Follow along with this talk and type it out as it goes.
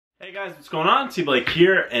Hey guys, what's going on? T Blake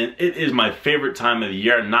here, and it is my favorite time of the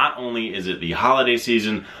year. Not only is it the holiday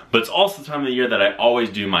season, but it's also the time of the year that I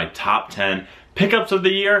always do my top 10 pickups of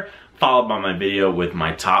the year, followed by my video with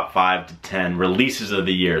my top 5 to 10 releases of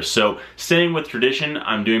the year. So staying with tradition,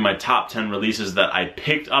 I'm doing my top 10 releases that I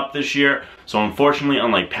picked up this year. So unfortunately,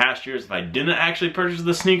 unlike past years, if I didn't actually purchase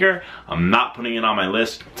the sneaker, I'm not putting it on my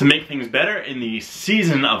list. To make things better, in the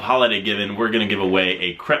season of holiday giving, we're gonna give away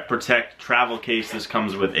a Crep Protect travel case. This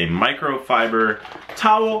comes with a microfiber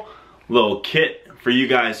towel, little kit for you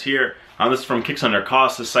guys here. This is from Kicks Under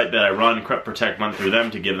Cost, the site that I run. Crep Protect went through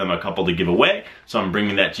them to give them a couple to give away. So I'm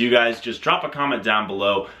bringing that to you guys. Just drop a comment down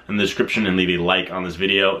below in the description and leave a like on this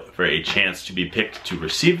video for a chance to be picked to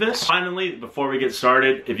receive this. Finally, before we get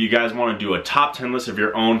started, if you guys want to do a top 10 list of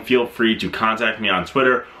your own, feel free to contact me on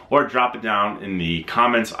Twitter or drop it down in the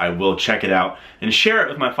comments. I will check it out and share it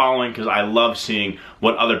with my following because I love seeing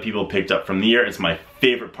what other people picked up from the year. It's my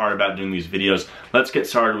favorite part about doing these videos. Let's get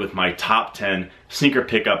started with my top 10 sneaker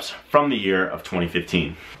pickups from the year of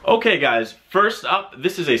 2015. Okay guys, first up,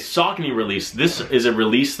 this is a Saucony release. This is a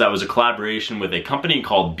release that was a collaboration with a company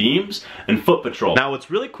called Beams and Foot Patrol. Now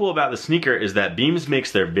what's really cool about the sneaker is that Beams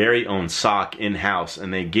makes their very own sock in-house,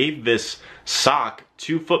 and they gave this sock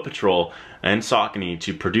to Foot Patrol and Saucony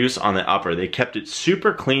to produce on the upper. They kept it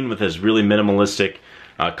super clean with this really minimalistic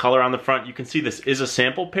color on the front. You can see this is a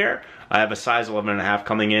sample pair. I have a size 11.5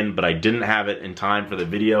 coming in, but I didn't have it in time for the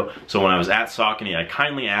video. So when I was at Saucony, I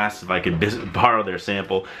kindly asked if I could borrow their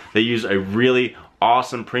sample. They use a really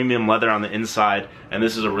awesome premium leather on the inside, and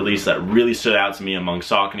this is a release that really stood out to me among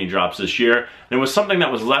Saucony drops this year. And it was something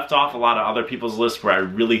that was left off a lot of other people's lists, where I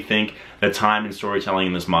really think the time and storytelling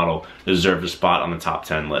in this model deserved a spot on the top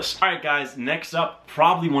 10 list. Alright guys, next up,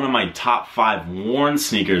 probably one of my top 5 worn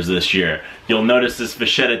sneakers this year. You'll notice this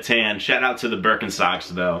Vachetta Tan, shout out to the Birkenstocks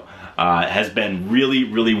though, has been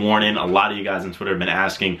really worn in. A lot of you guys on Twitter have been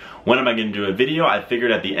asking, when am I going to do a video? I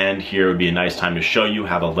figured at the end here would be a nice time to show you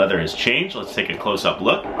how the leather has changed. Let's take a close-up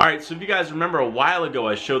look. Alright, so if you guys remember a while ago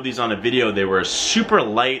I showed these on a video. They were super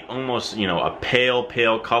light, almost, you know, a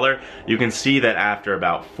pale color. You can see that after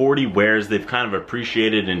about 40 wears they've kind of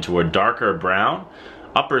appreciated into a darker brown.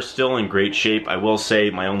 Upper still in great shape. I will say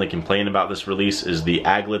my only complaint about this release is the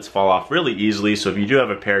aglets fall off really easily, so if you do have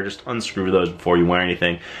a pair, just unscrew those before you wear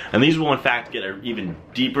anything. And these will in fact get an even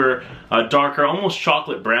deeper, darker, almost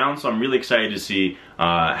chocolate brown, so I'm really excited to see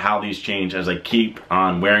how these change as I keep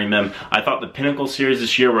on wearing them. I thought the Pinnacle series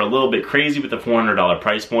this year were a little bit crazy with the $400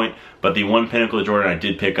 price point, but the one Pinnacle Jordan I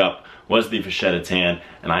did pick up was the Vachetta Tan,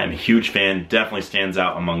 and I am a huge fan. Definitely stands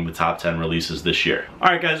out among the top 10 releases this year.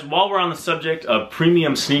 Alright guys, while we're on the subject of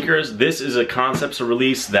premium sneakers, this is a Concepts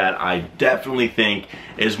release that I definitely think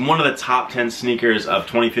is one of the top 10 sneakers of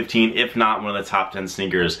 2015, if not one of the top 10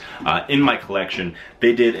 sneakers in my collection.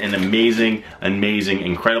 They did an amazing,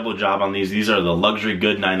 incredible job on these. These are the Luxury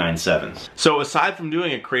Good 997s. So aside from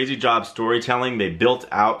doing a crazy job storytelling, they built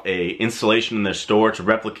out a installation in their store to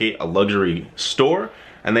replicate a luxury store.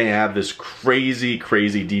 And they have this crazy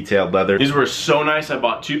detailed leather. These were so nice. I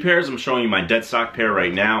bought 2 pairs. I'm showing you my dead stock pair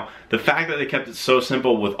right now. The fact that they kept it so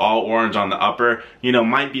simple with all orange on the upper, you know,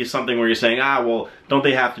 might be something where you're saying, well, don't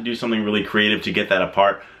they have to do something really creative to get that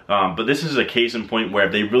apart? But this is a case in point where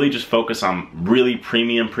they really just focus on really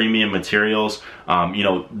premium materials. You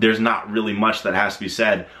know, there's not really much that has to be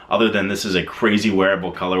said other than this is a crazy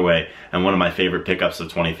wearable colorway and one of my favorite pickups of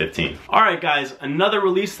 2015. Alright guys, another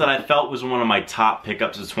release that I felt was one of my top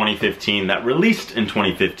pickups of 2015 that released in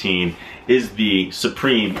 2015 is the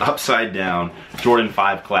Supreme Upside Down Jordan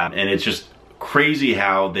 5 Collab. And it's just crazy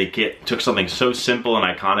how they took something so simple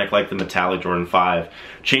and iconic like the metallic Jordan 5,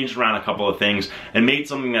 changed around a couple of things, and made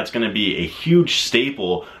something that's going to be a huge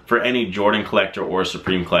staple for any Jordan collector or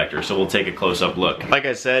Supreme collector. So we'll take a close-up look. Like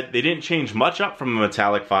I said, they didn't change much up from the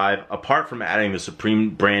metallic 5, apart from adding the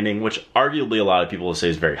Supreme branding, which arguably a lot of people will say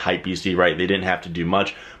is very hypebeasty, right? They didn't have to do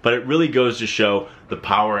much, but it really goes to show the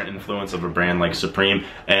power and influence of a brand like Supreme.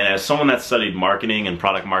 And as someone that studied marketing and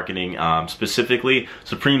product marketing specifically,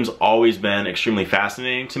 Supreme's always been extremely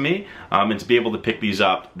fascinating to me. And to be able to pick these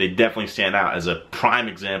up, they definitely stand out as a prime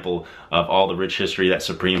example of all the rich history that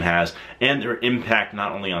Supreme has and their impact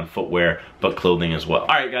not only on footwear but clothing as well.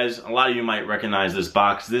 Alright guys, a lot of you might recognize this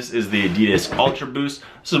box. This is the Adidas Ultra Boost.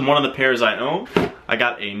 This is one of the pairs I own. I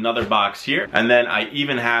got another box here, and then I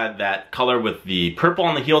even had that color with the purple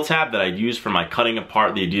on the heel tab that I used for my cutting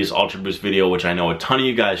apart the Adidas Ultra Boost video, which I know a ton of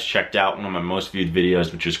you guys checked out, one of my most viewed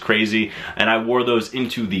videos, which is crazy, and I wore those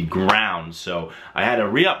into the ground. So I had to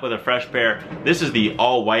re-up with a fresh pair. This is the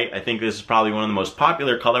all white. I think this is probably one of the most popular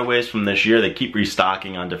popular colorways from this year. They keep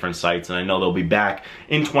restocking on different sites, and I know they'll be back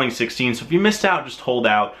in 2016. So if you missed out, just hold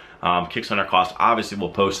out. Kicks Under Cost obviously will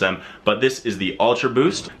post them, but this is the Ultra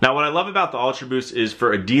Boost. Now what I love about the Ultra Boost is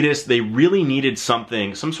for Adidas, they really needed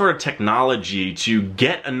something, some sort of technology to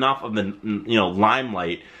get enough of the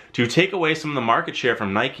limelight to take away some of the market share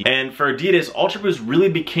from Nike. And for Adidas, Ultra Boost really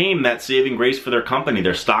became that saving grace for their company.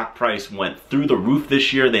 Their stock price went through the roof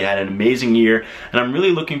this year. They had an amazing year, and I'm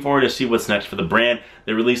really looking forward to see what's next for the brand.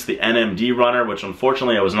 They released the NMD Runner, which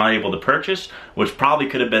unfortunately I was not able to purchase, which probably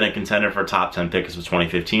could have been a contender for top 10 picks of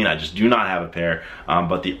 2015. I just do not have a pair,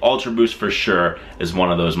 but the Ultra Boost for sure is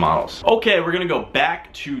one of those models. Okay, we're gonna go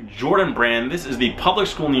back to Jordan Brand. This is the Public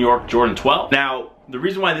School New York Jordan 12. Now, the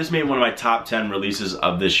reason why this made one of my top 10 releases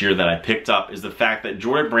of this year that I picked up is the fact that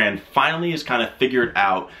Jordan Brand finally has kind of figured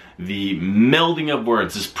out the melding of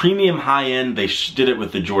words. This premium high-end, they did it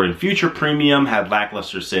with the Jordan Future Premium, had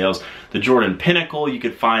lackluster sales. The Jordan Pinnacle you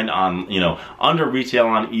could find on, under retail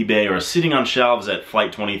on eBay or sitting on shelves at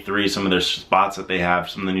Flight 23, some of their spots that they have,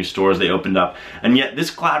 some of the new stores they opened up. And yet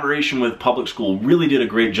this collaboration with Public School really did a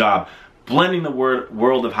great job blending the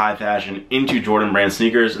world of high fashion into Jordan Brand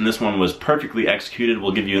sneakers, and this one was perfectly executed.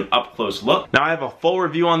 We'll give you an up-close look. Now I have a full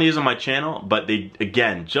review on these on my channel, but they,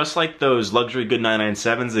 again, just like those luxury good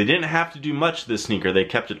 997s, they didn't have to do much to this sneaker. They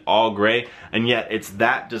kept it all gray, and yet it's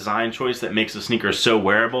that design choice that makes the sneaker so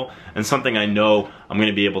wearable, and something I know I'm going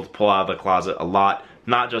to be able to pull out of the closet a lot,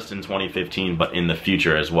 not just in 2015, but in the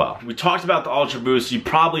future as well. We talked about the Ultra Boost. You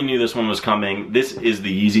probably knew this one was coming. This is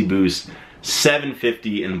the Yeezy Boost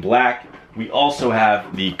 750 in black. We also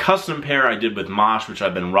have the custom pair I did with Mosh, which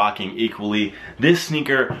I've been rocking equally. This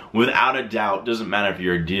sneaker, without a doubt, doesn't matter if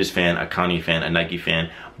you're a Adidas fan, a Kanye fan, a Nike fan,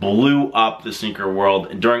 blew up the sneaker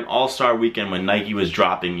world. During All-Star Weekend when Nike was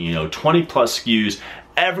dropping, 20 plus SKUs,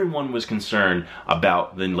 everyone was concerned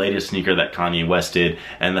about the latest sneaker that Kanye West did,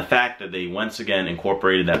 and the fact that they once again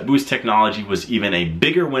incorporated that Boost technology was even a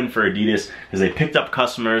bigger win for Adidas, because they picked up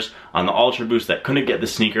customers on the Ultra Boost that couldn't get the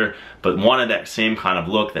sneaker but wanted that same kind of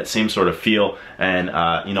look, that same sort of feel, and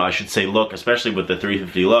I should say look, especially with the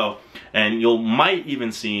 350 low. And you might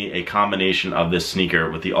even see a combination of this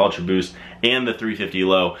sneaker with the Ultra Boost and the 350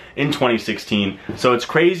 low in 2016. So it's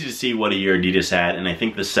crazy to see what a year Adidas had, and I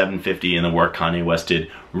think the 750 and the work Kanye West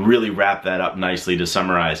did really wrap that up nicely to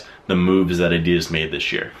summarize the moves that Adidas made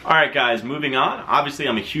this year. Alright guys, moving on. Obviously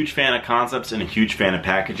I'm a huge fan of concepts and a huge fan of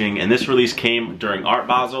packaging, and this release came during Art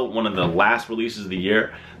Basel, one of the last releases of the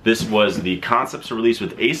year. This was the Concepts release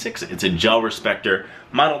with ASICS. It's a gel respector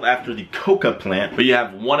modeled after the coca plant, but you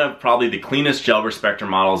have one of probably the cleanest gel respector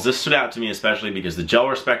models. This stood out to me especially because the gel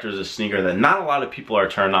respector is a sneaker that not a lot of people are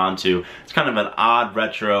turned on to. It's kind of an odd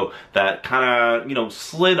retro that kind of,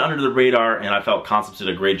 slid under the radar, and I felt Concepts did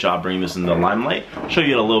a great job bringing this into the limelight. I'll show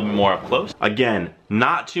you it a little bit more up close. Again,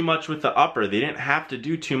 not too much with the upper. They didn't have to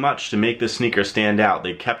do too much to make this sneaker stand out.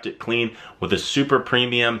 They kept it clean with a super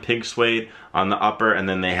premium pig suede on the upper, and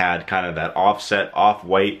then they had kind of that offset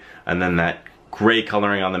off-white, and then that gray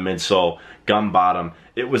coloring on the midsole, gum bottom.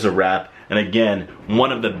 It was a wrap, and again,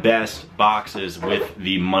 one of the best boxes with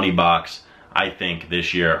the money box, I think,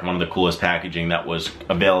 this year. One of the coolest packaging that was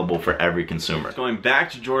available for every consumer. Going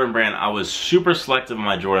back to Jordan Brand, I was super selective on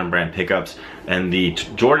my Jordan Brand pickups, and the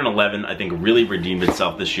Jordan 11 I think really redeemed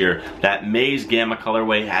itself this year. That Maze Gamma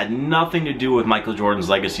colorway had nothing to do with Michael Jordan's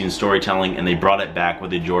legacy and storytelling, and they brought it back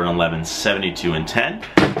with the Jordan 11 72 and 10.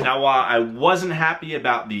 Now while I wasn't happy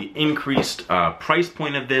about the increased price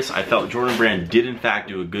point of this, I felt Jordan Brand did in fact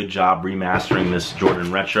do a good job remastering this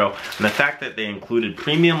Jordan Retro, and the fact that they included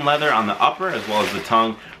premium leather on the upper as well as the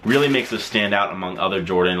tongue really makes this stand out among other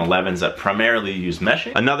Jordan 11s that primarily use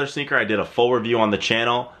meshing. Another sneaker I did a full review on the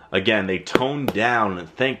channel. Again, they toned down.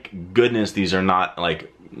 Thank goodness these are not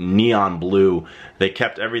like neon blue. They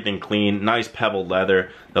kept everything clean, nice pebbled leather.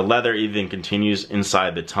 The leather even continues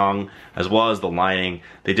inside the tongue as well as the lining.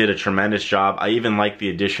 They did a tremendous job. I even like the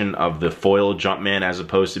addition of the foil Jumpman as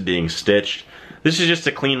opposed to being stitched. This is just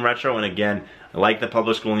a clean retro, and again, I like the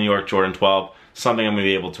Public School New York Jordan 12. Something I'm going to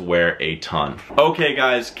be able to wear a ton. Okay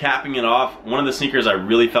guys, capping it off, one of the sneakers I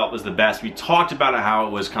really felt was the best. We talked about how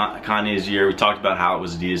it was Kanye's year, we talked about how it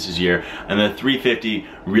was Adidas' year, and the 350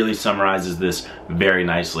 really summarizes this very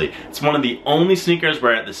nicely. It's one of the only sneakers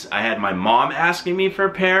where I had my mom asking me for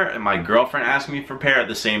a pair and my girlfriend asking me for a pair at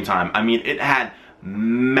the same time. I mean, it had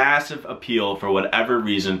massive appeal for whatever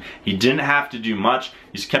reason. He didn't have to do much.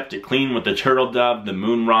 He's kept it clean with the Turtle Dove, the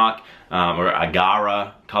Moon Rock, or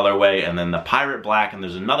Agara colorway, and then the Pirate Black, and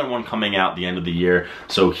there's another one coming out the end of the year.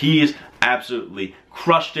 So he's absolutely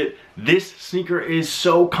crushed it. This sneaker is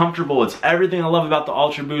so comfortable. It's everything I love about the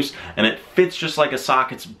Ultra Boost, and it fits just like a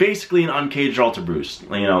sock. It's basically an uncaged Ultra Boost.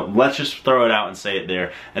 You know, let's just throw it out and say it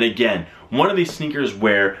there. And again, one of these sneakers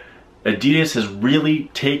where Adidas has really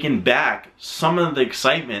taken back some of the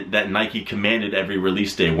excitement that Nike commanded every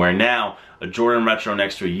release day, where now a Jordan Retro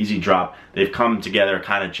next to a Yeezy drop, they've come together,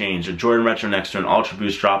 kind of changed. A Jordan Retro next to an Ultra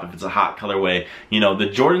Boost drop if it's a hot colorway. You know, the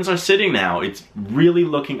Jordans are sitting now. It's really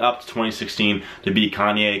looking up to 2016 to be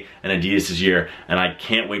Kanye and Adidas' year, and I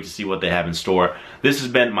can't wait to see what they have in store. This has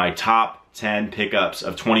been my top 10 pickups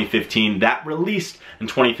of 2015 that released in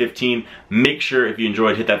 2015. Make sure if you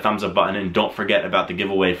enjoyed, hit that thumbs up button, and don't forget about the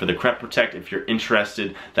giveaway for the Crep Protect. If you're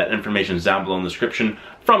interested, that information is down below in the description.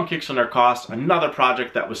 From Kicks Under Cost, another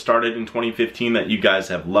project that was started in 2015 that you guys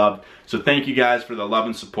have loved. So thank you guys for the love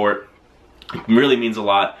and support. It really means a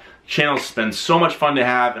lot. Channel's been so much fun to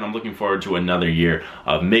have, and I'm looking forward to another year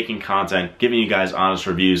of making content, giving you guys honest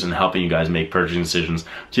reviews, and helping you guys make purchasing decisions.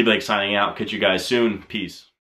 TBlake signing out. Catch you guys soon. Peace.